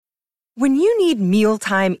When you need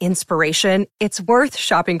mealtime inspiration, it's worth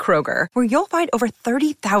shopping Kroger, where you'll find over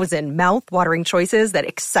 30,000 mouth-watering choices that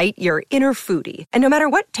excite your inner foodie. And no matter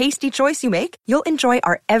what tasty choice you make, you'll enjoy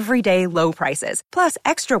our everyday low prices, plus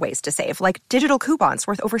extra ways to save, like digital coupons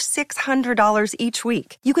worth over $600 each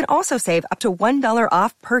week. You can also save up to $1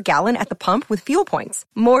 off per gallon at the pump with fuel points.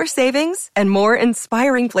 More savings and more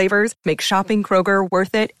inspiring flavors make shopping Kroger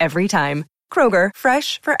worth it every time. Kroger,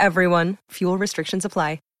 fresh for everyone. Fuel restrictions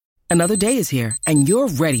apply. Another day is here, and you're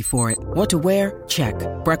ready for it. What to wear? Check.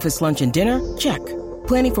 Breakfast, lunch, and dinner? Check.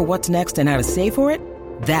 Planning for what's next and how to save for it?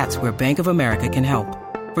 That's where Bank of America can help.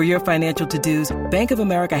 For your financial to-dos, Bank of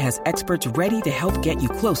America has experts ready to help get you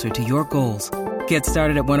closer to your goals. Get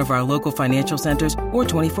started at one of our local financial centers or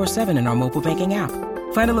 24/7 in our mobile banking app.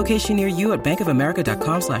 Find a location near you at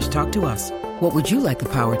bankofamerica.com/talktous. What would you like the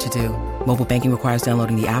power to do? Mobile banking requires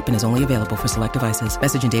downloading the app and is only available for select devices.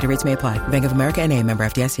 Message and data rates may apply. Bank of America N.A., member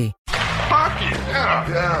FDIC. Hockey,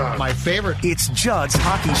 yeah. My favorite. It's Judd's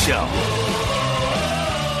Hockey Show.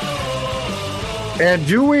 And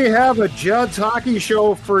do we have a Judd's Hockey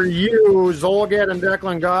Show for you? Zulgad and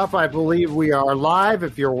Declan Goff, I believe we are live.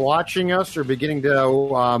 If you're watching us or beginning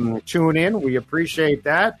to tune in, we appreciate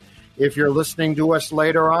that. If you're listening to us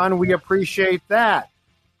later on, we appreciate that.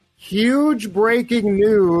 Huge breaking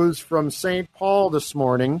news from St. Paul this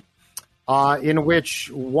morning, in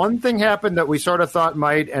which one thing happened that we sort of thought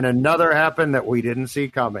might, and another happened that we didn't see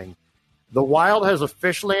coming. The Wild has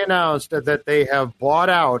officially announced that they have bought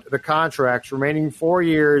out the contracts remaining 4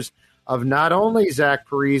 years of not only Zach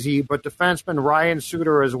Parise, but defenseman Ryan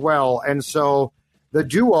Suter as well. And so the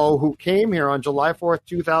duo who came here on July 4th,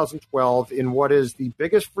 2012, in what is the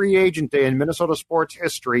biggest free agent day in Minnesota sports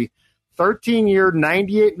history, 13-year,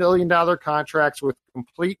 $98 million contracts with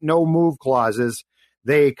complete no-move clauses.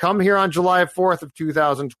 They come here on July 4th of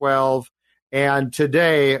 2012, and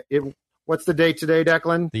today, what's the date today,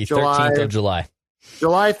 Declan? The 13th of July.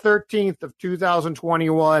 July 13th of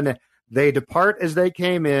 2021, they depart as they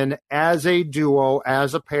came in, as a duo,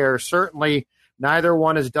 as a pair. Certainly, neither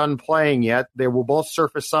one is done playing yet. They will both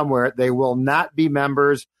surface somewhere. They will not be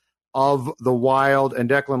members of the Wild. And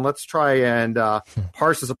Declan, let's try and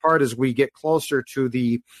parse this apart as we get closer to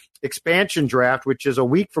the expansion draft, which is a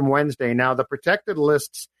week from Wednesday. Now, the protected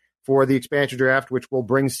lists for the expansion draft, which will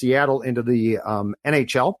bring Seattle into the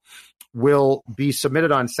NHL, will be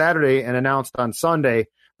submitted on Saturday and announced on Sunday.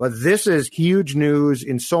 But this is huge news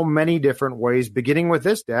in so many different ways, beginning with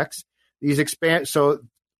this, Dex. So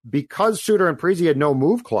because Suter and Parise had no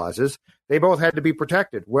move clauses, they both had to be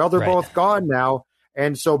protected. Well, they're both gone now.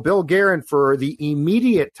 And so Bill Guerin, for the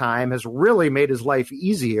immediate time, has really made his life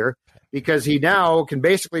easier because he now can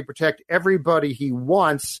basically protect everybody he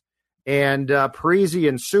wants. And Parise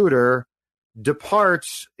and Suter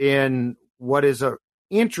departs in what is a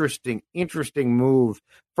interesting move.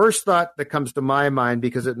 First thought that comes to my mind,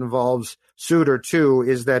 because it involves Suter too,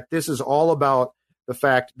 is that this is all about the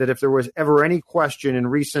fact that if there was ever any question in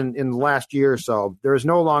the last year or so, there is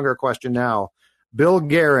no longer a question now. Bill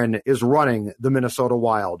Guerin is running the Minnesota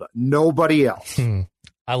Wild. Nobody else.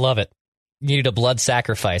 I love it. You needed a blood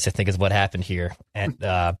sacrifice, I think, is what happened here. And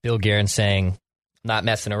Bill Guerin saying, not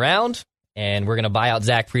messing around, and we're going to buy out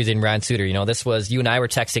Zach Parise and Ryan Suter. You know, this was, you and I were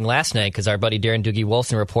texting last night because our buddy Darren Doogie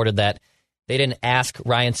Wolfson reported that they didn't ask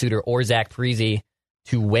Ryan Suter or Zach Parise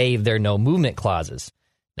to waive their no-movement clauses.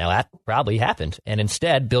 Now, that probably happened. And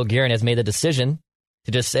instead, Bill Guerin has made the decision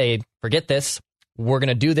to just say, forget this. We're going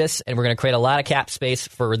to do this, and we're going to create a lot of cap space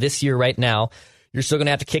for this year right now. You're still going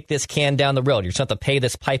to have to kick this can down the road. You're still going to have to pay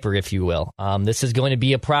this piper, if you will. This is going to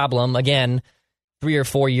be a problem, again, 3 or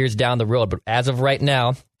 4 years down the road. But as of right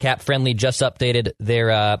now, Cap Friendly just updated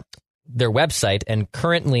their website, and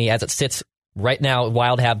currently, as it sits right now,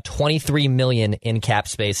 Wild have $23 million in cap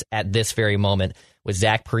space at this very moment, with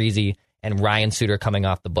Zach Parise and Ryan Suter coming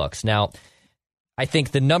off the books. Now, I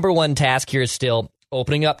think the number one task here is still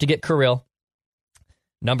opening up to get Kirill.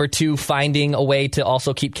 Number 2, finding a way to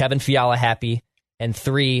also keep Kevin Fiala happy. And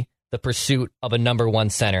 3, the pursuit of a number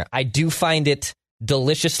 1 center. I do find it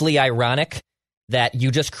deliciously ironic that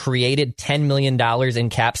you just created $10 million in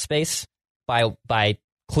cap space by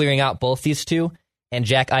clearing out both these two, and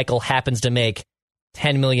Jack Eichel happens to make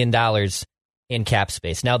 $10 million in cap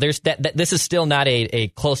space. Now, there's this is still not a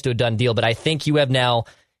close to a done deal, but I think you have now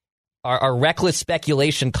our reckless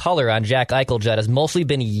speculation color on Jack Eichel, Judd, has mostly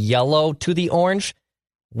been yellow to the orange.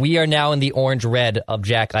 We are now in the orange-red of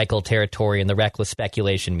Jack Eichel territory in the reckless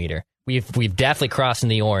speculation meter. We've definitely crossed in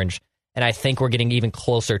the orange, and I think we're getting even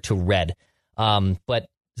closer to red. But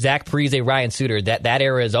Zach Parise, Ryan Suter, that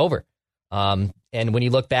era is over. And when you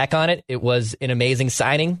look back on it, it was an amazing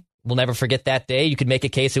signing. We'll never forget that day. You could make a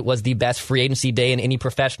case it was the best free agency day in any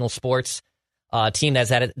professional sports team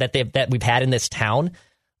that we've had in this town.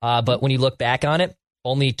 But when you look back on it,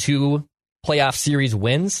 only 2 playoff series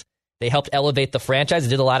wins. They helped elevate the franchise. They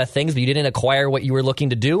did a lot of things, but you didn't acquire what you were looking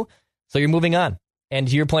to do. So you're moving on. And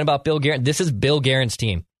to your point about Bill Guerin, this is Bill Guerin's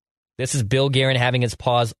team. This is Bill Guerin having his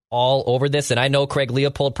paws all over this. And I know Craig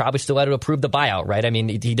Leopold probably still had to approve the buyout, right? I mean,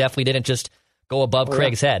 he definitely didn't just go above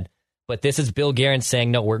Craig's head. But this is Bill Guerin saying,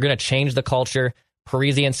 no, we're going to change the culture.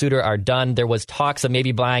 Parise and Suter are done. There was talks of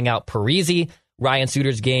maybe buying out Parise. Ryan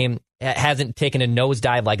Suter's game hasn't taken a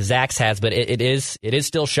nosedive like Zach's has, but it is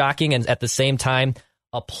still shocking. And at the same time,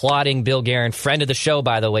 applauding Bill Guerin, friend of the show,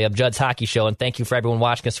 by the way, of Judd's Hockey Show. And thank you for everyone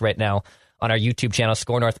watching us right now on our YouTube channel,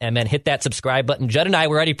 Score North MN. Hit that subscribe button. Judd and I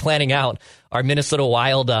were already planning out our Minnesota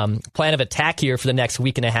Wild plan of attack here for the next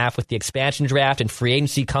week and a half with the expansion draft and free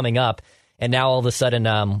agency coming up. And now all of a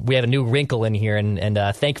sudden we have a new wrinkle in here. And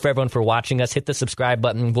thank you for everyone for watching us. Hit the subscribe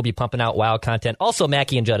button. We'll be pumping out Wild content. Also,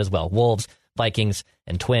 Mackie and Judd as well. Wolves, Vikings,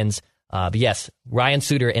 and Twins. But yes, Ryan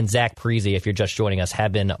Suter and Zach Parise, if you're just joining us,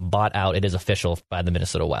 have been bought out. It is official by the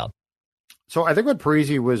Minnesota Wild. So I think when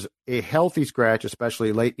Parise was a healthy scratch,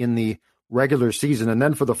 especially late in the regular season, and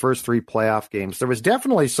then for the first 3 playoff games, there was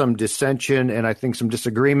definitely some dissension and I think some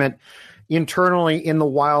disagreement internally in the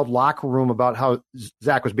Wild locker room about how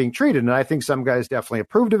Zach was being treated. And I think some guys definitely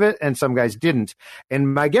approved of it and some guys didn't.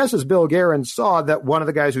 And my guess is Bill Guerin saw that one of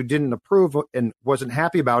the guys who didn't approve and wasn't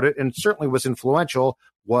happy about it and certainly was influential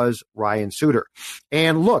was Ryan Suter.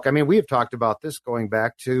 And look, I mean, we have talked about this going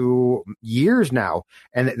back to years now,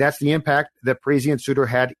 and that's the impact that Parise and Suter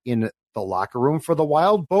had in the locker room for the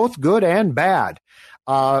Wild, both good and bad.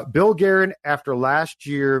 Bill Guerin, after last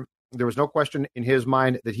year, there was no question in his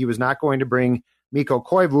mind that he was not going to bring Mikko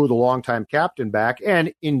Koivu, the longtime captain, back.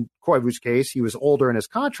 And in Koivu's case, he was older and his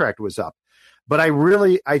contract was up. But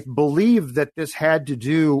I believe that this had to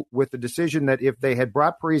do with the decision that if they had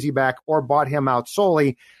brought Parise back or bought him out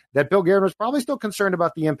solely, that Bill Guerin was probably still concerned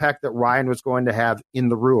about the impact that Ryan was going to have in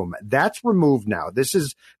the room. That's removed now. This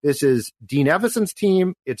is Dean Evason's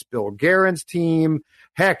team. It's Bill Guerin's team.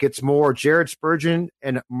 Heck, it's more Jared Spurgeon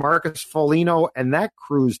and Marcus Foligno and that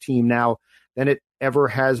crew's team now than it ever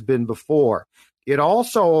has been before. It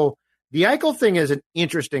also, the Eichel thing is an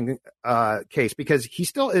interesting case because he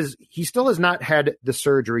still has not had the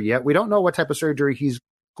surgery yet. We don't know what type of surgery he's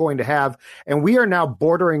going to have, and we are now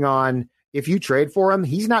bordering on, if you trade for him,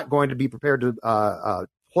 he's not going to be prepared to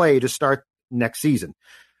play to start next season.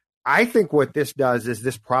 I think what this does is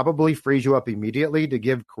this probably frees you up immediately to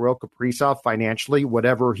give Kirill Kaprizov financially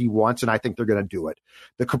whatever he wants, and I think they're going to do it.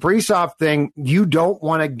 The Kaprizov thing, you don't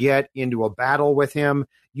want to get into a battle with him.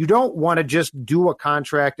 You don't want to just do a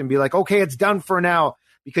contract and be like, okay, it's done for now,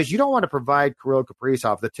 because you don't want to provide Kirill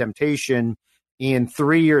Kaprizov the temptation in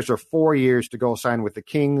 3 years or 4 years to go sign with the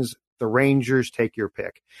Kings, the Rangers, take your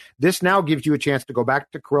pick. This now gives you a chance to go back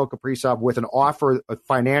to Kirill Kaprizov with an offer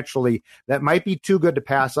financially that might be too good to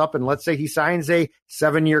pass up. And let's say he signs a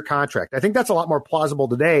 7-year contract. I think that's a lot more plausible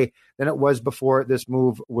today than it was before this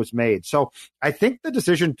move was made. So I think the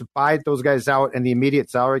decision to buy those guys out and the immediate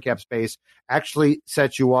salary cap space actually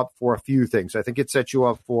sets you up for a few things. I think it sets you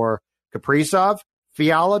up for Kaprizov,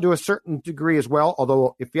 Fiala to a certain degree as well.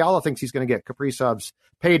 Although if Fiala thinks he's going to get Kaprizov's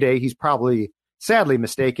payday, he's probably sadly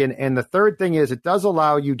mistaken. And the third thing is it does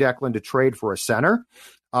allow you, Declan, to trade for a center.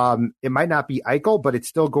 It might not be Eichel, but it's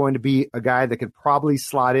still going to be a guy that can probably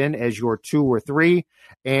slot in as your 2 or 3.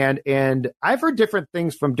 And I've heard different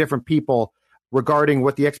things from different people regarding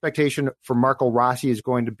what the expectation for Marco Rossi is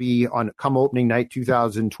going to be on come opening night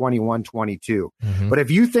 2021-22. Mm-hmm. But if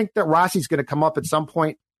you think that Rossi's going to come up at some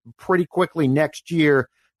point pretty quickly next year,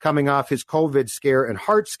 coming off his COVID scare and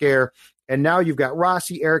heart scare, and now you've got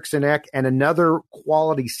Rossi, Eriksson Ek, and another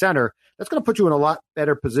quality center, that's going to put you in a lot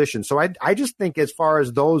better position. So I just think as far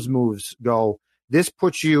as those moves go, this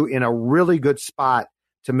puts you in a really good spot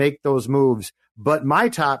to make those moves. But my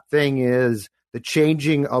top thing is the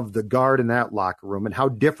changing of the guard in that locker room and how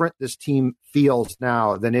different this team feels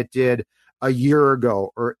now than it did a year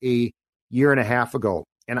ago or a year and a half ago.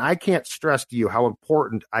 And I can't stress to you how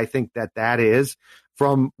important I think that is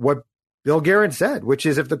from what Bill Guerin said, which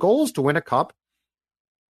is if the goal is to win a cup,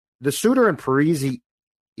 the Suter and Parise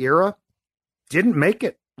era didn't make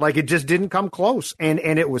it. Like, it just didn't come close. And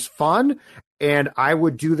it was fun, and I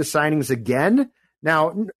would do the signings again.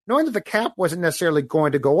 Now, knowing that the cap wasn't necessarily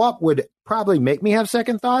going to go up would probably make me have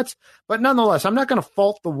second thoughts. But nonetheless, I'm not going to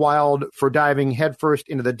fault the Wild for diving headfirst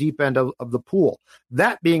into the deep end of the pool.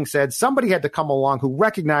 That being said, somebody had to come along who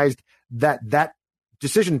recognized that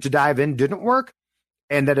decision to dive in didn't work,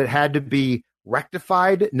 and that it had to be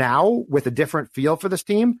rectified now with a different feel for this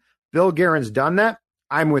team. Bill Guerin's done that,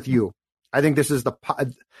 I'm with you. I think this is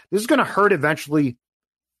going to hurt eventually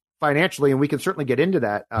financially, and we can certainly get into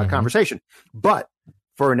that conversation. But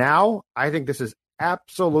for now, I think this is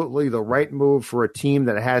absolutely the right move for a team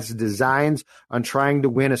that has designs on trying to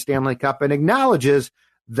win a Stanley Cup and acknowledges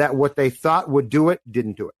that what they thought would do it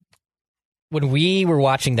didn't do it. When we were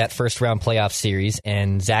watching that first round playoff series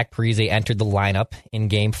and Zach Parise entered the lineup in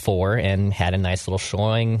game 4 and had a nice little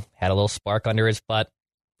showing, had a little spark under his butt,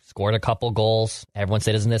 scored a couple goals. Everyone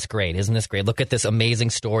said, isn't this great? Isn't this great? Look at this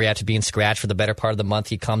amazing story after being scratched for the better part of the month.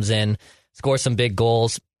 He comes in, scores some big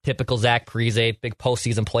goals. Typical Zach Parise, big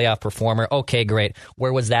postseason playoff performer. Okay, great.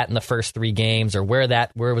 Where was that in the first 3 games, or where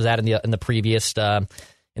was that in the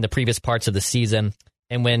previous parts of the season?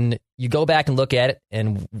 And when you go back and look at it,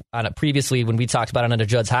 and previously when we talked about it on the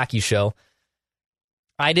Judd's Hockey Show,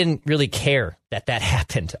 I didn't really care that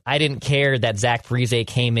happened. I didn't care that Zach Parise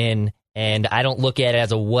came in, and I don't look at it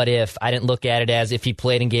as a what if. I didn't look at it as if he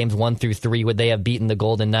played in games 1 through 3, would they have beaten the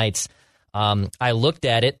Golden Knights? I looked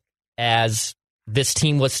at it as this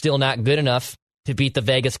team was still not good enough to beat the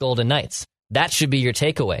Vegas Golden Knights. That should be your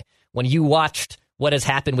takeaway. When you watched what has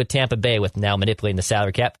happened with Tampa Bay, with now manipulating the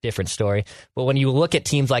salary cap, different story. But when you look at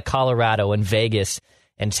teams like Colorado and Vegas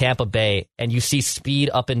and Tampa Bay, and you see speed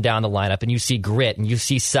up and down the lineup, and you see grit, and you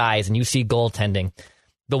see size, and you see goaltending,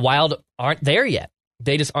 the Wild aren't there yet.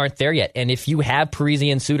 They just aren't there yet. And if you have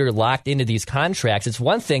Parise and Suter locked into these contracts, it's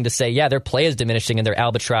one thing to say, yeah, their play is diminishing and their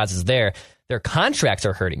albatross is there. Their contracts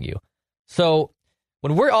are hurting you. So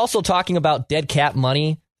when we're also talking about dead cap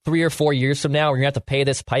money 3 or 4 years from now, we're going to have to pay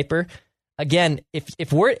this piper. Again, if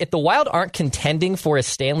the Wild aren't contending for a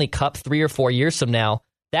Stanley Cup 3 or 4 years from now,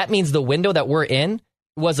 that means the window that we're in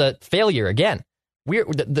was a failure again.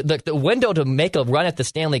 The window to make a run at the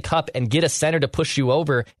Stanley Cup and get a center to push you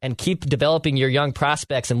over and keep developing your young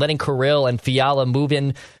prospects and letting Kirill and Fiala move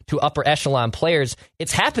in to upper echelon players,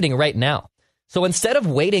 it's happening right now. So instead of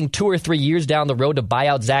waiting 2 or 3 years down the road to buy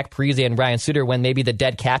out Zach Parise and Ryan Suter when maybe the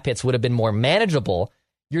dead cap hits would have been more manageable,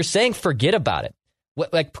 you're saying forget about it.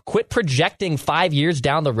 Quit projecting 5 years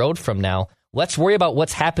down the road from now. Let's worry about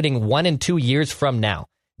what's happening 1 and 2 years from now.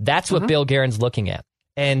 That's what Bill Guerin's looking at.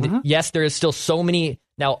 And yes, there is still so many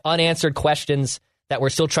now unanswered questions that we're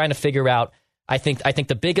still trying to figure out. I think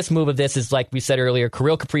the biggest move of this is, like we said earlier,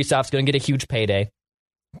 Kirill Kaprizov's going to get a huge payday.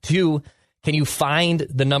 2, can you find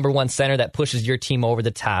the number 1 center that pushes your team over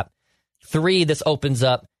the top? 3, this opens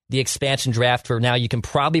up the expansion draft where now you can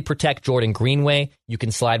probably protect Jordan Greenway. You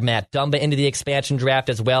can slide Matt Dumba into the expansion draft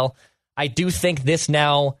as well. I do think this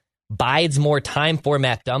now bides more time for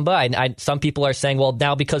Matt Dumba. Some people are saying, well,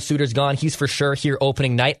 now because Suter's gone, he's for sure here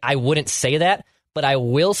opening night. I wouldn't say that, but I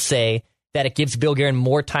will say that it gives Bill Guerin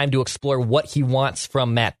more time to explore what he wants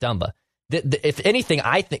from Matt Dumba. If anything,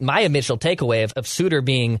 I think my initial takeaway of Suter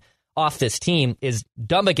being off this team is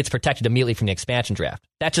Dumba gets protected immediately from the expansion draft.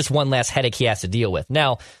 That's just one last headache he has to deal with.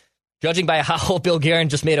 Now, judging by how Bill Guerin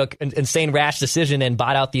just made an insane rash decision and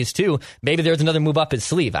bought out these 2, maybe there's another move up his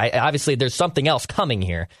sleeve. Obviously, there's something else coming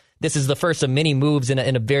here. This is the first of many moves in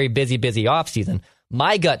a very busy offseason.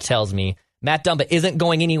 My gut tells me Matt Dumba isn't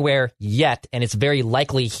going anywhere yet, and it's very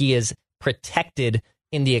likely he is protected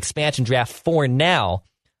in the expansion draft for now.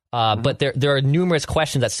 But there are numerous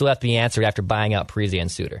questions that still have to be answered after buying out Parise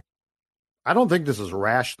and Suter. I don't think this is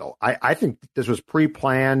rash, though. I think this was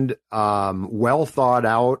pre-planned, well thought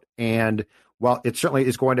out, and while it certainly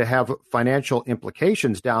is going to have financial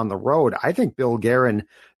implications down the road, I think Bill Guerin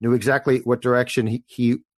knew exactly what direction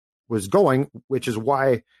he was going, which is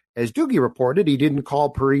why, as Doogie reported, he didn't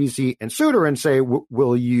call Parise and Suter and say,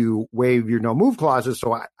 will you waive your no-move clauses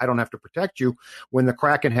so I don't have to protect you when the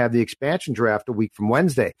Kraken have the expansion draft a week from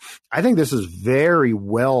Wednesday. I think this is very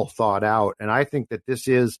well thought out, and I think that this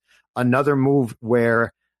is another move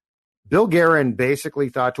where Bill Guerin basically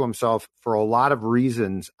thought to himself, for a lot of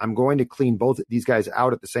reasons, I'm going to clean both of these guys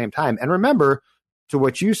out at the same time. And remember, to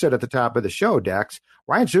what you said at the top of the show, Dex,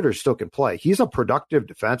 Ryan Suter still can play. He's a productive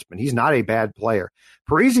defenseman. He's not a bad player.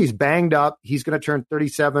 Parise's banged up. He's going to turn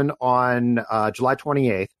 37 on July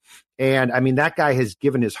 28th. And, I mean, that guy has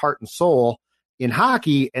given his heart and soul in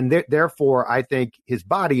hockey, and therefore I think his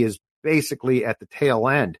body is basically at the tail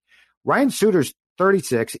end. Ryan Suter's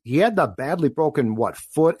 36. He had the badly broken,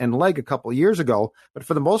 foot and leg a couple of years ago, but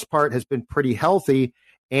for the most part has been pretty healthy,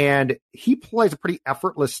 and he plays a pretty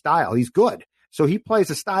effortless style. Is good. So he plays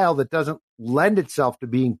a style that doesn't lend itself to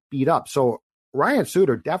being beat up. So Ryan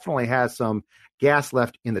Suter definitely has some gas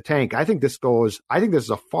left in the tank. I think this is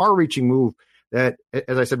a far-reaching move that,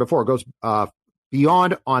 as I said before, goes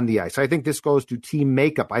beyond on the ice. I think this goes to team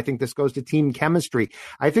makeup. I think this goes to team chemistry.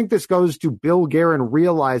 I think this goes to Bill Guerin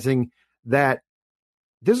realizing that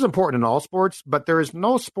this is important in all sports, but there is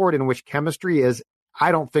no sport in which chemistry is,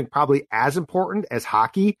 I don't think, probably as important as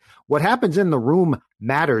hockey. What happens in the room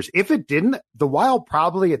matters. If it didn't, the Wild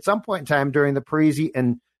probably at some point in time during the Parise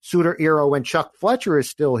and Suter era, when Chuck Fletcher is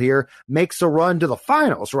still here, makes a run to the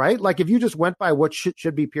finals, right? Like if you just went by what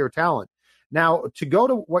should be pure talent. Now, to go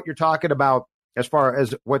to what you're talking about as far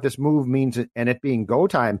as what this move means and it being go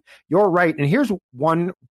time, you're right. And here's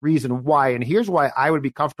one reason why, and here's why I would be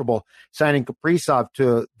comfortable signing Kaprizov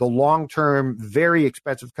to the long-term, very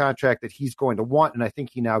expensive contract that he's going to want, and I think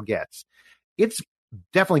he now gets. It's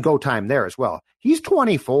definitely go time there as well. He's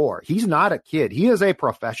 24. He's not a kid. He is a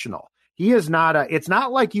professional. He is not it's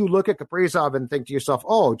not like you look at Kaprizov and think to yourself,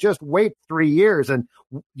 oh, just wait 3 years and,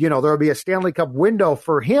 there'll be a Stanley Cup window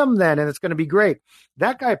for him then, and it's going to be great.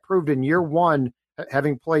 That guy proved in year one,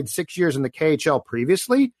 having played 6 years in the KHL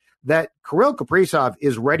previously, that Kirill Kaprizov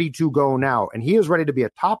is ready to go now, and he is ready to be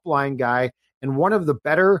a top-line guy and one of the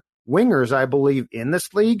better wingers, I believe, in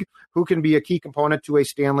this league who can be a key component to a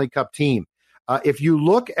Stanley Cup team. If you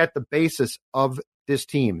look at the basis of this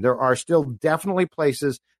team, there are still definitely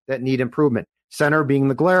places that need improvement, center being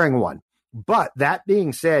the glaring one. But that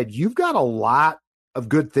being said, you've got a lot of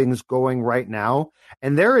good things going right now,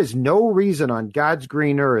 and there is no reason on God's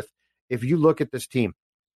green earth, if you look at this team,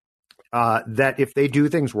 that if they do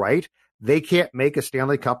things right, they can't make a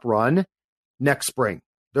Stanley Cup run next spring.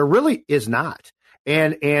 There really is not.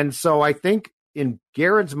 And so I think in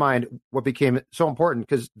Guerin's mind, what became so important,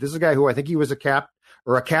 because this is a guy who I think he was a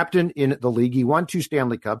captain in the league. He won 2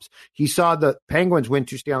 Stanley Cups. He saw the Penguins win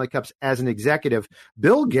 2 Stanley Cups as an executive.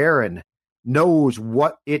 Bill Guerin knows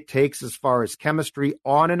what it takes as far as chemistry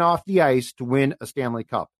on and off the ice to win a Stanley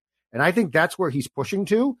Cup. And I think that's where he's pushing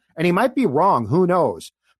to. And he might be wrong. Who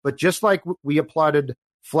knows? But just like we applauded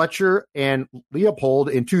Fletcher and Leopold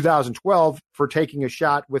in 2012 for taking a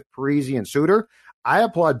shot with Parise and Suter, I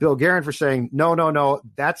applaud Bill Guerin for saying, no,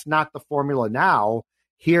 that's not the formula now.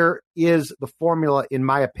 Here is the formula, in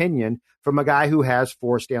my opinion, from a guy who has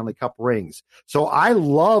 4 Stanley Cup rings. So I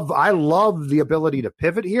love the ability to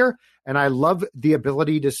pivot here, and I love the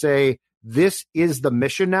ability to say, this is the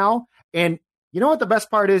mission now. And you know what the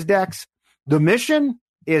best part is, Dex? The mission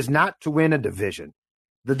is not to win a division.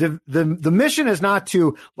 The mission is not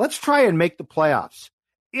to, let's try and make the playoffs.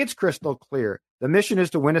 It's crystal clear. The mission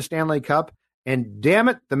is to win a Stanley Cup. And damn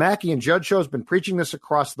it, the Mackey and Judd show has been preaching this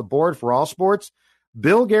across the board for all sports.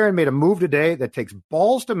 Bill Guerin made a move today that takes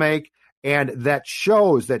balls to make, and that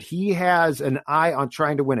shows that he has an eye on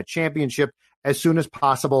trying to win a championship as soon as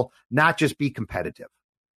possible, not just be competitive.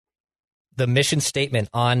 The mission statement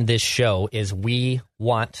on this show is we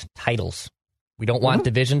want titles. We don't want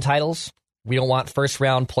division titles. We don't want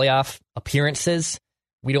first-round playoff appearances.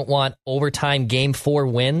 We don't want overtime Game 4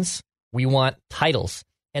 wins. We want titles.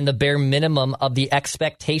 And the bare minimum of the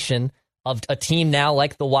expectation of a team now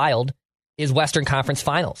like the Wild is Western Conference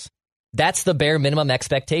Finals. That's the bare minimum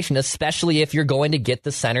expectation, especially if you're going to get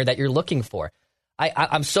the center that you're looking for.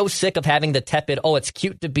 I'm so sick of having the tepid, it's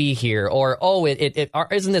cute to be here, or,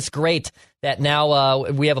 isn't this great that now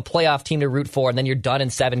we have a playoff team to root for, and then you're done in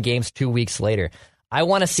 7 games 2 weeks later. I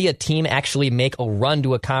want to see a team actually make a run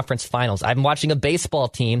to a conference finals. I'm watching a baseball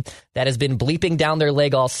team that has been bleeping down their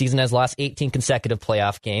leg all season, has lost 18 consecutive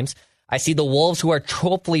playoff games. I see the Wolves, who are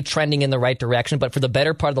hopefully trending in the right direction, but for the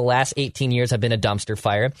better part of the last 18 years have been a dumpster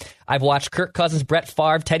fire. I've watched Kirk Cousins, Brett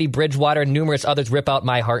Favre, Teddy Bridgewater, and numerous others rip out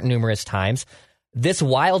my heart numerous times. This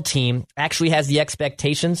Wild team actually has the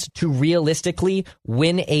expectations to realistically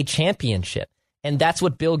win a championship. And that's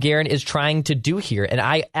what Bill Guerin is trying to do here. And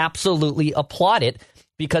I absolutely applaud it,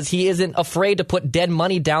 because he isn't afraid to put dead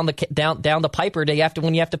money down the piper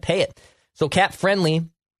when you have to pay it. So Cap Friendly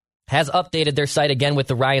has updated their site again with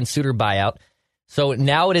the Ryan Suter buyout. So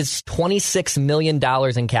now it is $26 million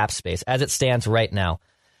in cap space as it stands right now.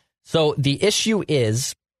 So the issue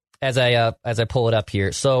is, as I pull it up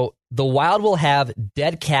here, so the Wild will have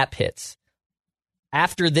dead cap hits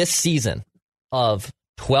after this season of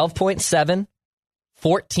 12.7,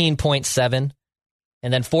 14.7,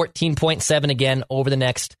 and then 14.7 again over the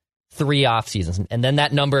next 3 off seasons. And then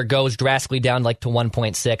that number goes drastically down to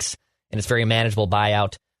 1.6, and it's very manageable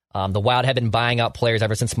buyout. The Wild have been buying out players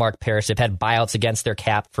ever since Mark Parrish. They've had buyouts against their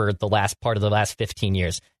cap for the last part of the last 15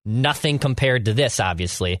 years. Nothing compared to this,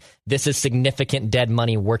 obviously. This is significant dead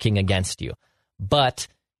money working against you. But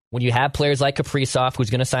when you have players like Kaprizov, who's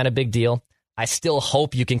going to sign a big deal, I still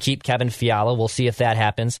hope you can keep Kevin Fiala. We'll see if that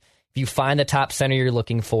happens. If you find the top center you're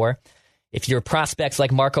looking for, if your prospects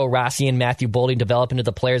like Marco Rossi and Matthew Boldy develop into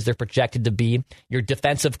the players they're projected to be, your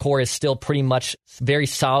defensive core is still pretty much very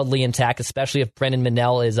solidly intact, especially if Brendan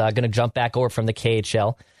Menell is going to jump back over from the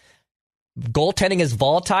KHL. Goaltending is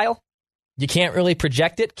volatile. You can't really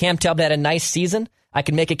project it. Cam Talbot had a nice season. I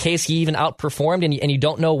can make a case he even outperformed, and you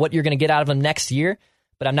don't know what you're going to get out of him next year.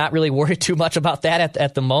 But I'm not really worried too much about that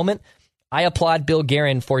at the moment. I applaud Bill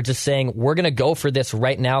Guerin for just saying, we're going to go for this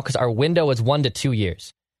right now because our window is 1 to 2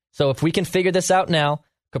 years. So if we can figure this out now,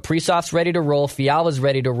 Kaprizov's ready to roll, Fiala's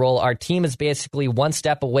ready to roll. Our team is basically one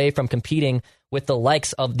step away from competing with the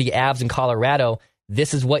likes of the Avs in Colorado.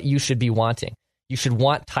 This is what you should be wanting. You should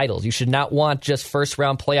want titles. You should not want just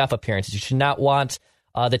first-round playoff appearances. You should not want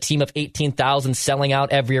the team of 18,000 selling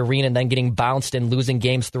out every arena and then getting bounced and losing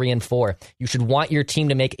games 3 and 4. You should want your team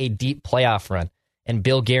to make a deep playoff run. And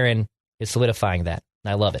Bill Guerin is solidifying that.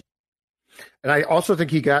 And I love it. And I also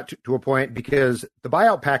think he got to a point because the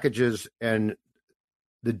buyout packages and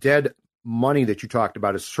the dead money that you talked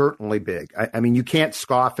about is certainly big. I mean, you can't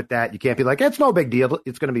scoff at that. You can't be like, it's no big deal.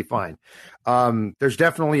 It's going to be fine. There's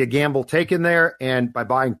definitely a gamble taken there. And by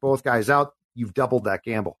buying both guys out, you've doubled that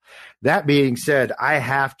gamble. That being said, I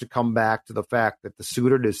have to come back to the fact that the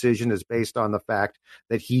Suter decision is based on the fact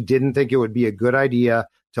that he didn't think it would be a good idea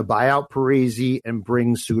to buy out Parise and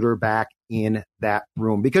bring Suter back in that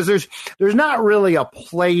room. Because there's not really a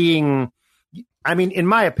playing, I mean, in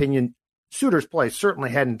my opinion, Suter's play certainly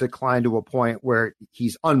hadn't declined to a point where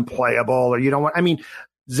he's unplayable or you don't want, I mean,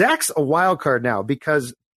 Zach's a wild card now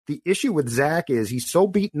because the issue with Zach is he's so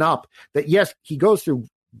beaten up that yes, he goes through,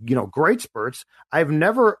 great spurts. I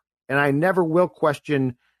never will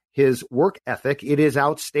question his work ethic. It is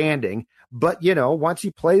outstanding. But, once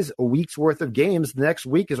he plays a week's worth of games, the next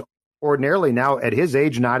week is ordinarily now at his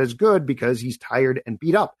age not as good because he's tired and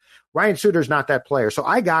beat up. Ryan Suter's not that player. So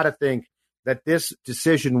I got to think that this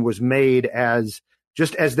decision was made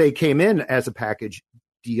just as they came in as a package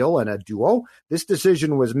deal and a duo. This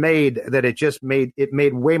decision was made that it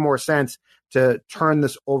made way more sense to turn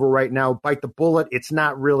this over right now, bite the bullet. It's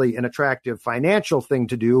not really an attractive financial thing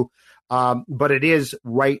to do, but it is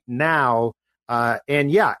right now.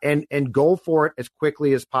 And go for it as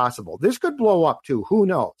quickly as possible. This could blow up too. Who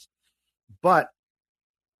knows? But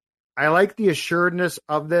I like the assuredness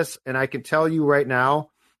of this. And I can tell you right now,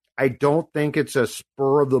 I don't think it's a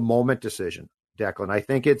spur of the moment decision, Declan. I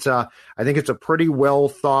think it's a pretty well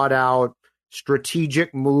thought out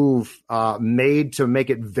strategic move made to make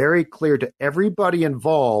it very clear to everybody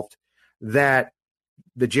involved that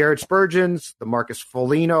the Jared Spurgeons, the Marcus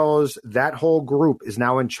Folignos, that whole group is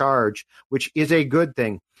now in charge, which is a good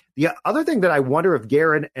thing. The other thing that I wonder if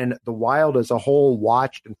Guerin and the Wild as a whole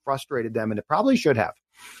watched and frustrated them, and it probably should have,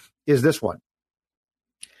 is this one.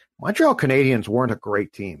 Montreal Canadiens weren't a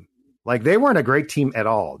great team. Like, they weren't a great team at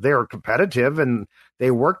all. They were competitive and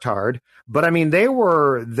they worked hard. But, I mean, they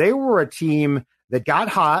were a team that got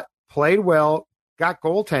hot, played well, got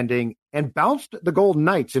goaltending, and bounced the Golden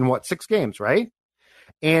Knights in, 6 games, right?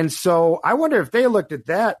 And so I wonder if they looked at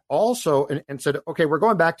that also and said, okay, we're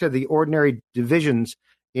going back to the ordinary divisions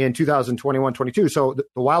in 2021-22. So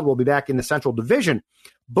the Wild will be back in the Central Division.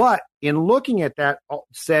 But in looking at that,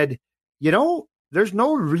 said, there's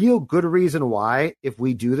no real good reason why, if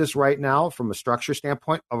we do this right now from a structure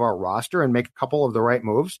standpoint of our roster and make a couple of the right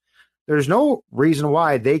moves, there's no reason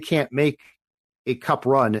why they can't make a cup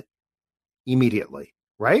run immediately,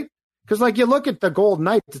 right? Because, you look at the Golden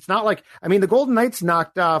Knights, it's not like, the Golden Knights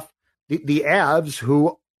knocked off the Avs,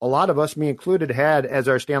 who a lot of us, me included, had as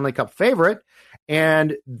our Stanley Cup favorite,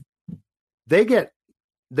 and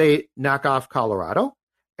they knock off Colorado.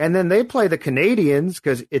 And then they play the Canadians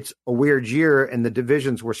because it's a weird year and the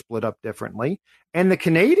divisions were split up differently. And the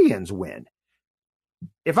Canadians win.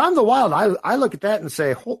 If I'm the Wild, I look at that and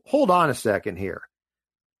say, hold on a second here.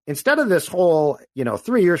 Instead of this whole,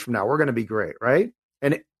 3 years from now, we're going to be great, right?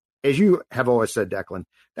 And as you have always said, Declan,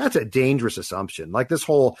 that's a dangerous assumption. Like this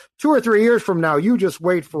whole 2 or 3 years from now, you just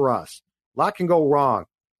wait for us. A lot can go wrong.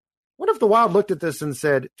 What if the Wild looked at this and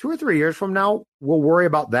said, 2 or 3 years from now, we'll worry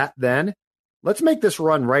about that then? Let's make this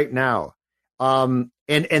run right now. And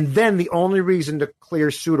then the only reason to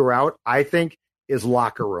clear Suter out, I think, is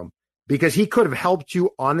locker room. Because he could have helped you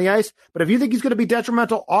on the ice. But if you think he's going to be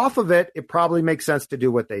detrimental off of it, it probably makes sense to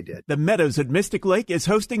do what they did. The Meadows at Mystic Lake is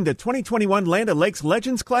hosting the 2021 Land O'Lakes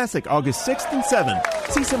Legends Classic August 6th and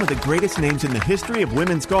 7th. See some of the greatest names in the history of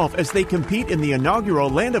women's golf as they compete in the inaugural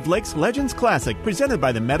Land O'Lakes Legends Classic presented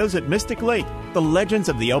by the Meadows at Mystic Lake. The Legends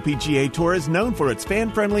of the LPGA Tour is known for its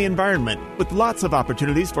fan-friendly environment with lots of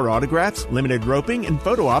opportunities for autographs, limited roping, and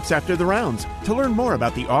photo ops after the rounds. To learn more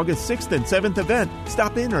about the August 6th and 7th event,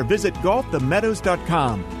 stop in or visit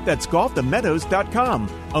golfthemeadows.com. That's golfthemeadows.com.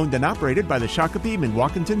 Owned and operated by the Shakopee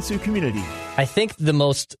Mdewakanton Sioux community. I think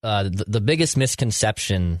the biggest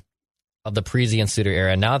misconception of the Parise and Suter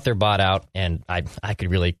era, now that they're bought out, and I could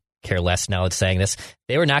really care less now it's saying this.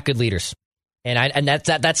 They were not good leaders. And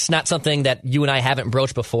that's not something that you and I haven't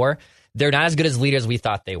broached before. They're not as good as leaders we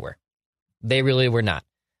thought they were. They really were not.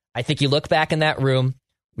 I think you look back in that room,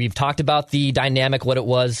 we've talked about the dynamic, what it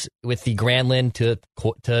was with the Granlund to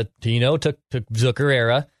Zucker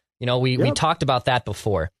era. We talked about that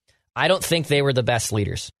before. I don't think they were the best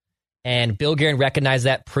leaders. And Bill Guerin recognized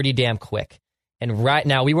that pretty damn quick. And right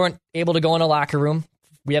now, we weren't able to go in a locker room.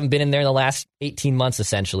 We haven't been in there in the last 18 months,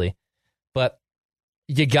 essentially. But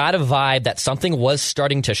you got a vibe that something was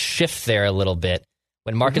starting to shift there a little bit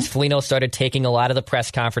when Marcus Foligno started taking a lot of the press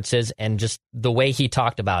conferences and just the way he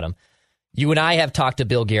talked about him. You and I have talked to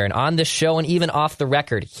Bill Guerin on this show and even off the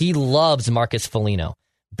record. He loves Marcus Foligno.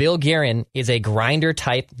 Bill Guerin is a grinder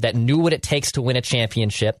type that knew what it takes to win a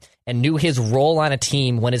championship and knew his role on a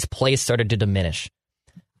team when his play started to diminish.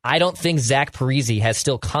 I don't think Zach Parise has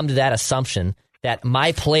still come to that assumption that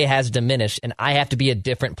my play has diminished and I have to be a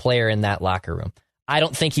different player in that locker room. I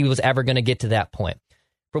don't think he was ever going to get to that point.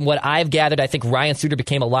 From what I've gathered, I think Ryan Suter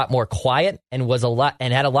became a lot more quiet and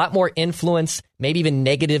had a lot more influence, maybe even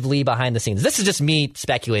negatively behind the scenes. This is just me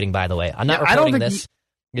speculating, by the way. I'm not reporting this.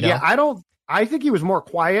 I think he was more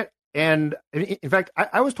quiet. And in fact,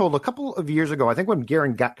 I was told a couple of years ago, I think when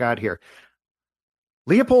Guerin got here,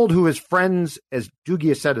 Leopold, who is friends, as Doogie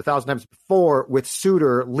has said 1,000 times before, with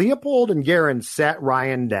Suter, Leopold and Guerin sat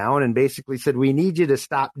Ryan down and basically said, we need you to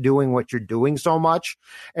stop doing what you're doing so much.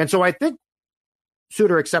 And so I think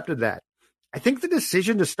Suter accepted that. I think the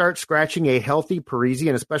decision to start scratching a healthy Parise,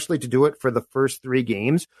 and especially to do it for the first 3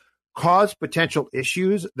 games, caused potential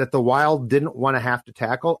issues that the Wild didn't want to have to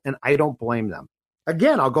tackle, and I don't blame them.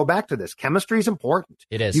 Again, I'll go back to this. Chemistry is important.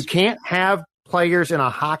 It is. You can't have players in a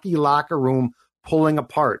hockey locker room pulling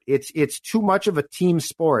apart. It's too much of a team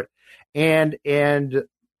sport. And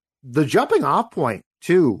the jumping off point,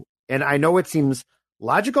 too, and I know it seems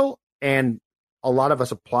logical, and a lot of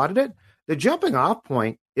us applauded it, the jumping off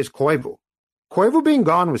point is Koivu. Koivu being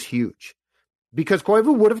gone was huge because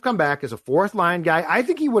Koivu would have come back as a 4th-line guy. I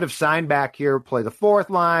think he would have signed back here, play the 4th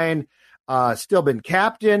line, still been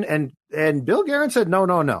captain. And Bill Guerin said,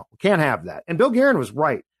 no, can't have that. And Bill Guerin was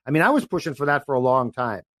right. I mean, I was pushing for that for a long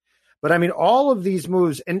time. But I mean, all of these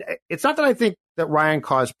moves, and it's not that I think that Ryan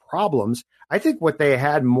caused problems. I think what they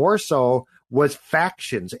had more so was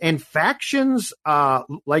factions. And factions,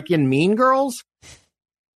 like in Mean Girls,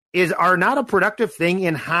 are not a productive thing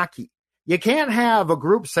in hockey. You can't have a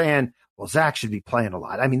group saying, well, Zach should be playing a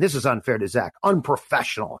lot. I mean, this is unfair to Zach.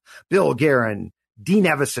 Unprofessional. Bill Guerin, Dean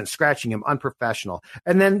Evison scratching him, unprofessional.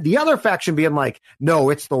 And then the other faction being like, no,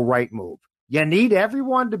 it's the right move. You need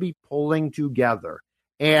everyone to be pulling together.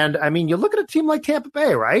 And I mean, you look at a team like Tampa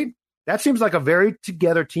Bay, right? That seems like a very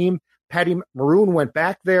together team. Patty Maroon went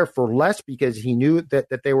back there for less because he knew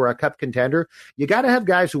that they were a cup contender. You got to have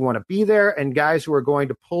guys who want to be there and guys who are going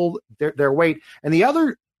to pull their weight. And the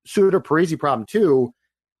other Suter-Parise problem, too,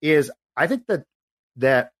 is I think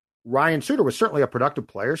that Ryan Suter was certainly a productive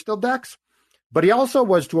player still, Dex, but he also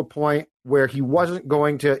was to a point where he wasn't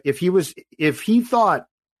going to, if he thought,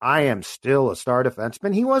 I am still a star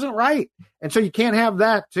defenseman, he wasn't right. And so you can't have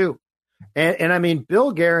that, too. And I mean,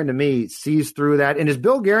 Bill Guerin, to me, sees through that. And is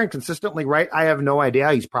Bill Guerin consistently right? I have no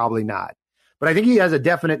idea. He's probably not. But I think he has a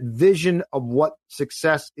definite vision of what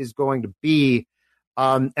success is going to be.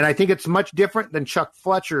 And I think it's much different than Chuck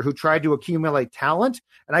Fletcher, who tried to accumulate talent.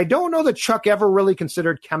 And I don't know that Chuck ever really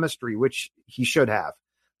considered chemistry, which he should have.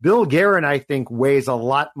 Bill Guerin, I think, weighs a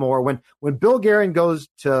lot more. When Bill Guerin goes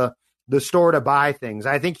to the store to buy things,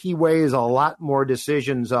 I think he weighs a lot more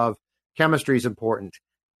decisions of chemistry is important.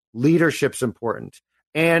 Leadership's important.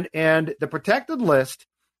 And the protected list,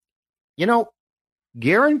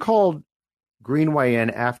 Guerin called Greenway in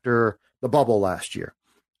after the bubble last year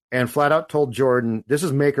and flat out told Jordan, this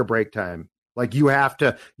is make or break time. Like you have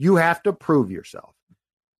to prove yourself.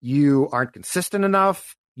 You aren't consistent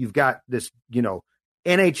enough. You've got this,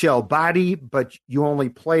 NHL body, but you only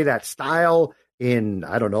play that style in,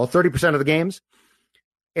 30% of the games.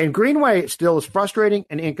 And Greenway still is frustrating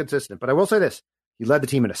and inconsistent. But I will say this. He led the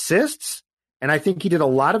team in assists, and I think he did a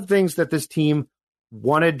lot of things that this team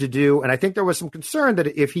wanted to do. And I think there was some concern that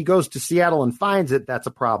if he goes to Seattle and finds it, that's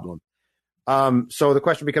a problem. So the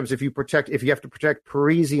question becomes, if you have to protect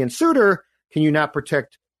Parise and Suter, can you not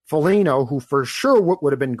protect Foligno, who for sure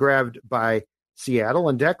would have been grabbed by Seattle?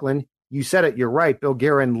 And Declan, you said it, you're right. Bill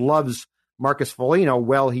Guerin loves Marcus Foligno.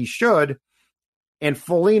 Well, he should. And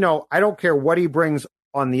Foligno, I don't care what he brings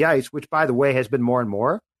on the ice, which, by the way, has been more and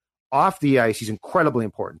more. Off the ice, he's incredibly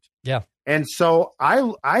important. Yeah. And so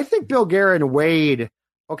I think Bill Guerin weighed,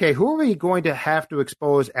 okay, who are we going to have to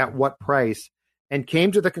expose at what price? And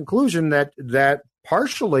came to the conclusion that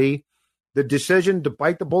partially the decision to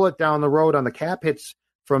bite the bullet down the road on the cap hits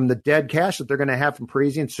from the dead cash that they're going to have from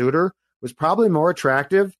Parise and Suter was probably more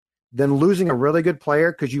attractive than losing a really good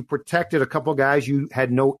player because you protected a couple guys you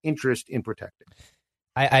had no interest in protecting.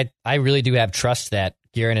 I really do have trust that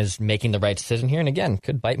Guerin is making the right decision here. And again,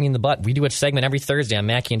 could bite me in the butt. We do a segment every Thursday on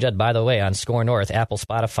Mackey and Judd, by the way, on Score North, Apple,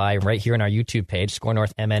 Spotify, right here on our YouTube page, Score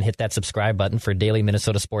North MN. Hit that subscribe button for daily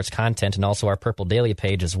Minnesota sports content and also our Purple Daily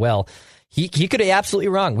page as well. He could be absolutely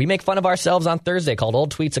wrong. We make fun of ourselves on Thursday called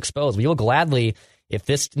Old Tweets Exposed. We will gladly, if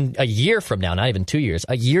this a year from now, not even 2 years,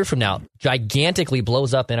 a year from now, gigantically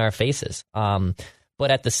blows up in our faces.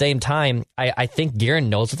 But at the same time, I think Guerin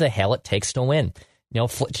knows what the hell it takes to win. You know,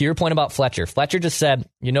 to your point about Fletcher just said,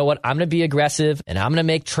 you know what, I'm going to be aggressive and I'm going to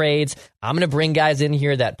make trades. I'm going to bring guys in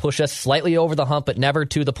here that push us slightly over the hump, but never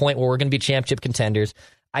to the point where we're going to be championship contenders.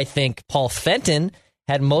 I think Paul Fenton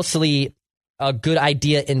had mostly a good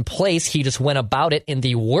idea in place. He just went about it in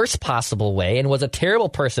the worst possible way and was a terrible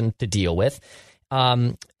person to deal with.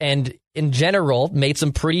 And in general, made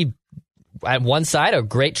some pretty, at one side, a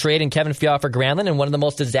great trade in Kevin Fiala for Granlund and one of the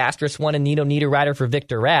most disastrous one in Nino Niederreiter for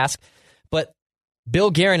Victor Rask. But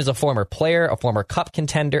Bill Guerin is a former player, a former cup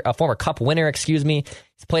contender, a former cup winner, He's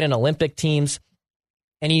played in Olympic teams,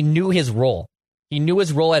 and he knew his role. He knew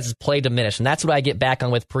his role as his play diminished, and that's what I get back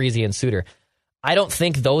on with Parise and Suter. I don't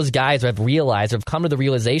think those guys have realized or have come to the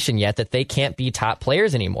realization yet that they can't be top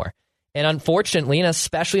players anymore. And unfortunately, and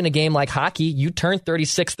especially in a game like hockey, you turn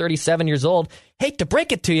 36, 37 years old. Hate to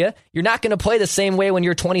break it to you, you're not going to play the same way when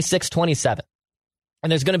you're 26, 27.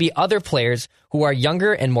 And there's going to be other players who are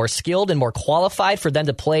younger and more skilled and more qualified for them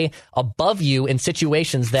to play above you in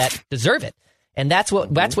situations that deserve it. And that's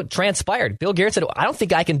what transpired. Bill Guerin said, I don't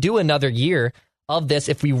think I can do another year of this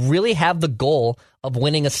if we really have the goal of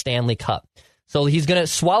winning a Stanley Cup. So he's going to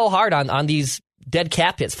swallow hard on these dead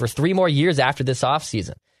cap hits for 3 more years after this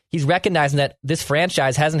offseason. He's recognizing that this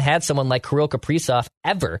franchise hasn't had someone like Kirill Kaprizov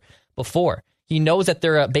ever before. He knows that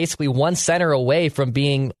they're basically one center away from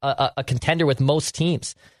being a contender with most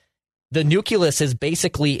teams. The nucleus is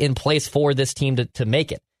basically in place for this team to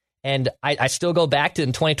make it. And I still go back to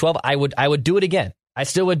in 2012, I would do it again. I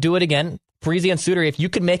still would do it again. Parise and Suter, if you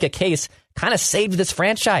could make a case, kind of saved this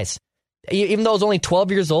franchise. Even though it was only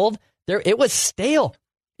 12 years old, it was stale.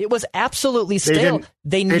 It was absolutely stale.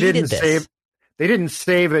 They needed this. They didn't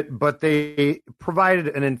save it, but they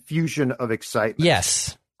provided an infusion of excitement.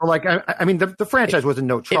 Yes. Like, I mean, the franchise was in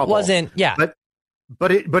no trouble. It wasn't, yeah.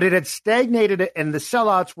 But it had stagnated, and the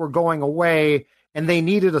sellouts were going away, and they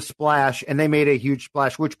needed a splash, and they made a huge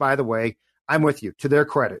splash. Which, by the way, I'm with you. To their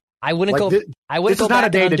credit, I wouldn't go. I wouldn't go go back.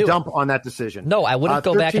 This is not a day to it. dump on that decision. No, I wouldn't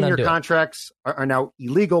go back and undo it. 13-year contracts are now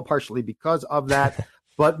illegal, partially because of that.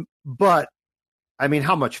 but I mean,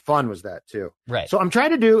 how much fun was that too? Right. So I'm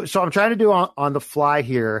trying to do on the fly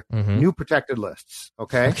here, new protected lists.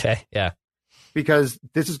 Okay. Okay. Yeah. Because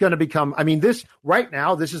this is going to become, I mean, this right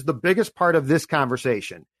now, this is the biggest part of this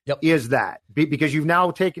conversation. Yep. Is that because you've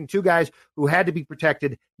now taken 2 guys who had to be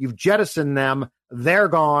protected. You've jettisoned them. They're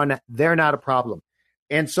gone. They're not a problem.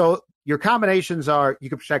 And so your combinations are, you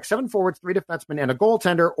can protect 7 forwards, 3 defensemen, and a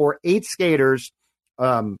goaltender, or 8 skaters,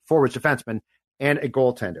 forwards, defensemen, and a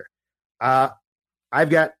goaltender. I've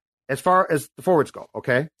got, as far as the forwards go,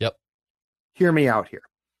 okay? Yep. Hear me out here.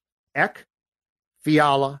 Ek,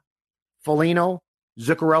 Fiala, Foligno,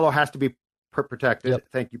 Zuccarello has to be protected. Yep.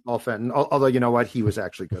 Thank you, Paul Fenton. Although, you know what? He was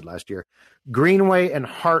actually good last year. Greenway and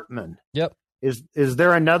Hartman. Yep. Is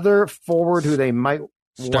there another forward who they might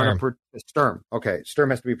Sturm. want to Sturm. Okay.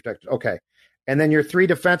 Sturm has to be protected. Okay. And then your 3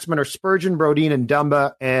 defensemen are Spurgeon, Brodin, and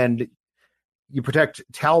Dumba, and you protect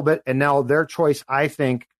Talbot. And now their choice, I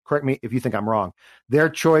think, correct me if you think I'm wrong, their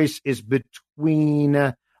choice is between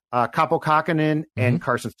Kaapo Kähkönen and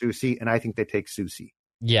Carson Soucy, and I think they take Soucy.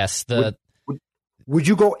 Yes. Would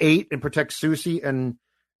you go 8 and protect Soucy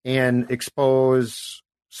and expose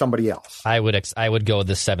somebody else? I would go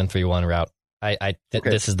the 7-3-1 route.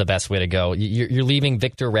 This is the best way to go. You're leaving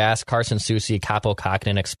Victor Rask, Carson Soucy, Kaapo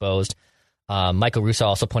Kähkönen exposed. Michael Russo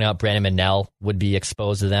also pointed out Brandon Monell would be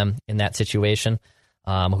exposed to them in that situation.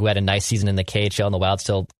 Who had a nice season in the KHL, and the Wild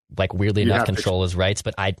still, like, weirdly enough, control his rights.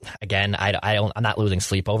 But I'm not losing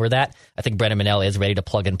sleep over that. I think Brandon Monell is ready to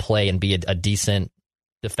plug and play and be a decent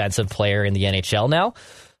defensive player in the NHL now.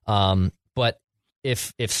 But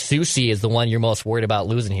if Soucy is the one you're most worried about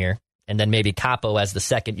losing here, and then maybe Kaapo as the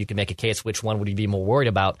second, you can make a case which one would you be more worried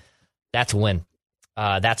about. That's a win.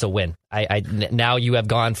 That's a win. Now you have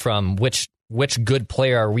gone from which good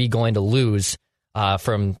player are we going to lose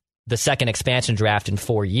from the second expansion draft in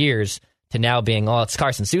 4 years to now being, it's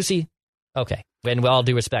Carson Soucy. Okay, And with all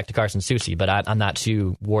due respect to Carson Soucy, but I'm not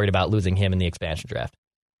too worried about losing him in the expansion draft.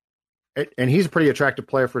 And he's a pretty attractive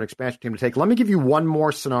player for an expansion team to take. Let me give you one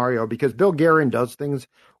more scenario because Bill Guerin does things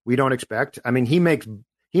we don't expect. I mean, he makes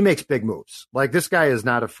big moves. Like, this guy is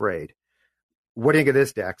not afraid. What do you think of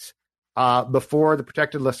this, Dex? Before the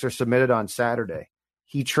protected lists are submitted on Saturday,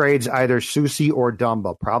 he trades either Soucy or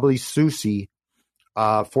Dumba, probably Soucy,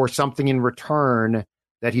 for something in return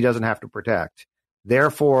that he doesn't have to protect.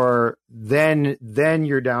 Therefore, then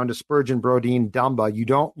you're down to Spurgeon, Brodin, Dumba. You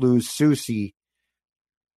don't lose Soucy.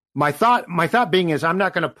 My thought being is I'm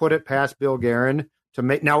not going to put it past Bill Guerin to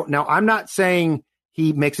make now. I'm not saying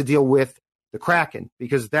he makes a deal with the Kraken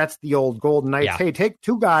because that's the old Golden Knights. Yeah. Hey, take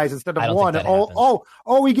two guys instead of one.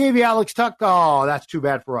 We gave you Alex Tuch. Oh, that's too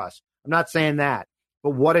bad for us. I'm not saying that.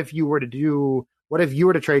 But what if you were to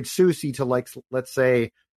trade Soucy to, like, let's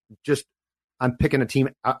say, just I'm picking a team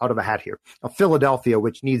out of a hat here, a Philadelphia,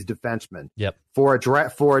 which needs defensemen, for a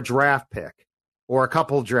draft pick or a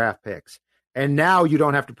couple draft picks, and now you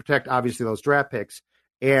don't have to protect obviously those draft picks,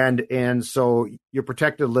 and so your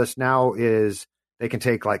protected list now is they can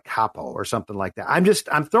take like Capo or something like that.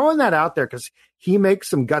 I'm throwing that out there because he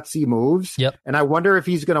makes some gutsy moves, and I wonder if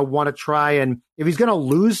he's going to want to try and if he's going to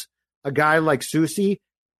lose a guy like Soucy,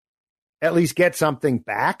 at least get something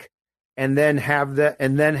back. And then have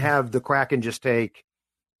the Kraken just take,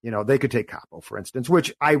 they could take Capo, for instance,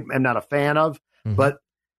 which I am not a fan of. Mm-hmm. But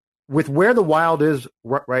with where the Wild is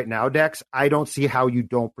right now, Dex, I don't see how you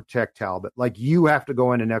don't protect Talbot. Like, you have to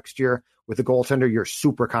go into next year with a goaltender you're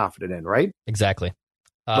super confident in, right? Exactly.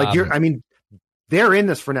 They're in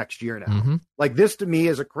this for next year now. Mm-hmm. Like, this to me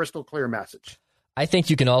is a crystal clear message. I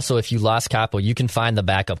think you can also, if you lost Capo, you can find the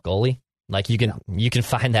backup goalie. Like, you can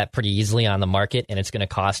find that pretty easily on the market, and it's going to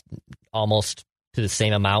cost almost to the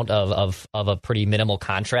same amount of a pretty minimal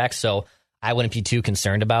contract. So I wouldn't be too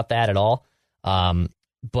concerned about that at all.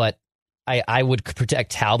 But I would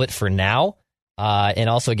protect Talbot for now. And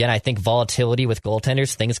also, again, I think volatility with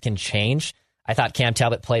goaltenders, things can change. I thought Cam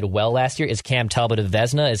Talbot played well last year. Is Cam Talbot a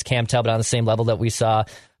Vezina? Is Cam Talbot on the same level that we saw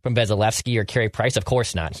from Vasilevsky or Carey Price? Of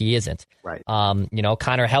course not. He isn't. Right.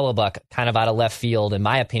 Connor Hellebuck, kind of out of left field, in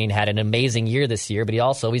my opinion, had an amazing year this year, but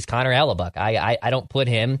he's Connor Hellebuck. I don't put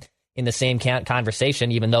him in the same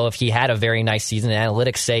conversation, even though if he had a very nice season,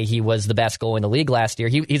 analytics say he was the best goalie in the league last year.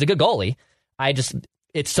 He's a good goalie.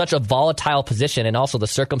 It's such a volatile position, and also the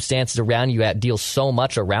circumstances around you deal so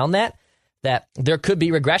much around that there could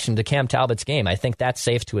be regression to Cam Talbot's game. I think that's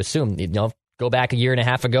safe to assume. Go back a year and a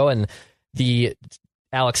half ago, and the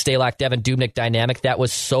Alex Stalock, Devin Dubnyk dynamic, that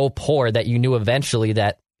was so poor that you knew eventually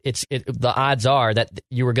that the odds are that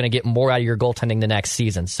you were going to get more out of your goaltending the next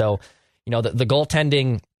season. So, the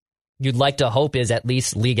goaltending you'd like to hope is at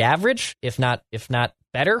least league average, if not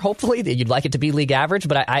better. Hopefully, you'd like it to be league average,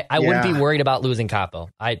 but I wouldn't be worried about losing Capo.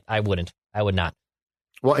 I wouldn't. I would not.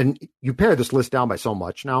 Well, and you pare this list down by so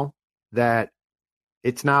much now that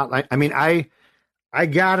it's not like, I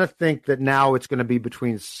gotta think that now it's going to be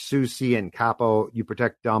between Soucy and Capo. You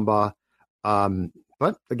protect Dumba.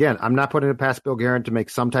 But again, I'm not putting it past Bill Guerin to make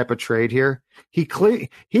some type of trade here. He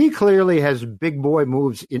clearly has big boy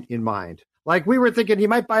moves in mind. Like, we were thinking he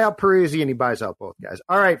might buy out Parise, and he buys out both guys.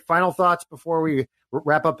 All right, final thoughts before we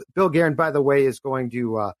wrap up. Bill Guerin, by the way, is going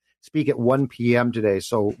to speak at 1 p.m. today,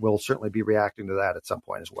 so we'll certainly be reacting to that at some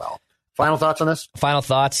point as well. Final thoughts on this? Final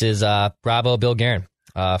thoughts is bravo, Bill Guerin.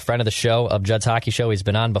 Friend of the show, of Judd's Hockey Show. He's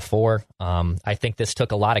been on before. I think this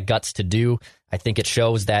took a lot of guts to do. I think it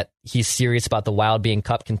shows that he's serious about the Wild being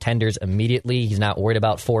Cup contenders immediately. He's not worried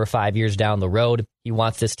about 4 or 5 years down the road. He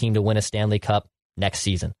wants this team to win a Stanley Cup next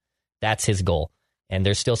season. That's his goal. And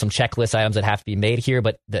there's still some checklist items that have to be made here,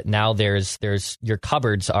 but that now there's your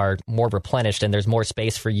cupboards are more replenished and there's more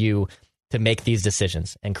space for you to make these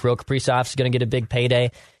decisions. And Kirill Kaprizov is going to get a big payday.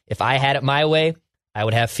 If I had it my way, I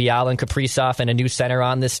would have Fiala and Kaprizov and a new center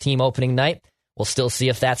on this team opening night. We'll still see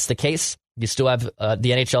if that's the case. You still have the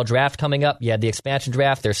NHL draft coming up. You had the expansion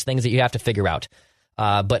draft. There's things that you have to figure out.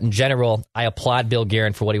 But in general, I applaud Bill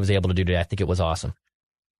Guerin for what he was able to do today. I think it was awesome.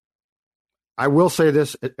 I will say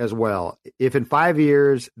this as well. If in 5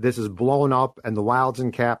 years this is blown up and the Wild's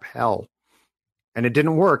in cap hell, and it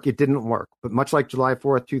didn't work, it didn't work. But much like July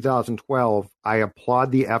 4th, 2012, I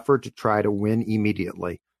applaud the effort to try to win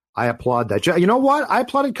immediately. I applaud that. You know what? I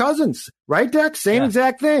applauded Cousins, right, Dex? Same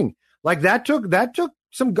exact thing. Like, that took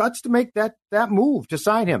some guts to make that move to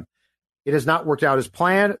sign him. It has not worked out as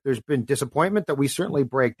planned. There's been disappointment that we certainly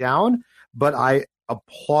break down, but I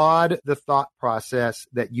applaud the thought process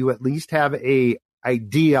that you at least have a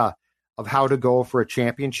idea of how to go for a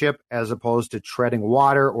championship as opposed to treading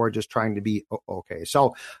water or just trying to be okay.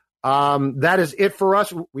 So That is it for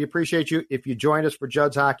us. We appreciate you if you joined us for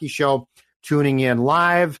Judd's Hockey Show, tuning in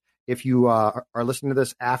live. If you are listening to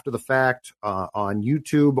this after the fact on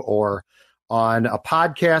YouTube or on a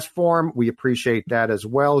podcast form, we appreciate that as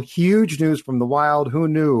well. Huge news from the Wild. Who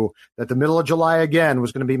knew that the middle of July again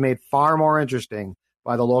was going to be made far more interesting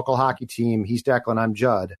by the local hockey team? He's Declan. I'm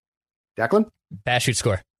Judd. Declan? Bash, shoot,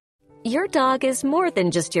 score. Your dog is more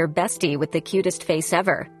than just your bestie with the cutest face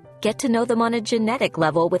ever. Get to know them on a genetic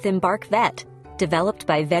level with Embark Vet. Developed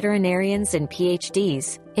by veterinarians and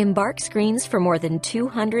PhDs, Embark screens for more than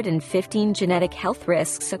 215 genetic health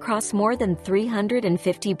risks across more than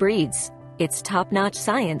 350 breeds. It's top-notch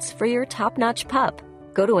science for your top-notch pup.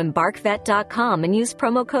 Go to EmbarkVet.com and use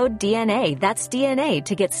promo code DNA, that's DNA,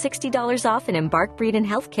 to get $60 off an Embark Breed and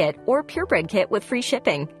Health Kit or Purebred Kit with free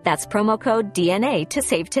shipping. That's promo code DNA to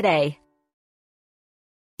save today.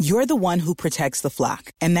 You're the one who protects the flock,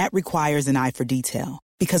 and that requires an eye for detail.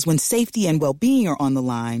 Because when safety and well-being are on the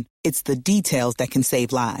line, it's the details that can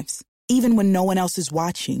save lives. Even when no one else is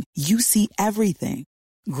watching, you see everything.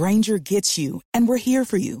 Grainger gets you, and we're here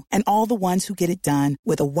for you, and all the ones who get it done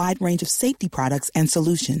with a wide range of safety products and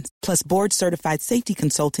solutions, plus board-certified safety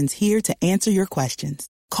consultants here to answer your questions.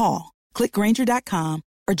 Call, click Grainger.com,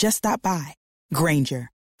 or just stop by.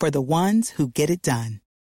 Grainger, for the ones who get it done.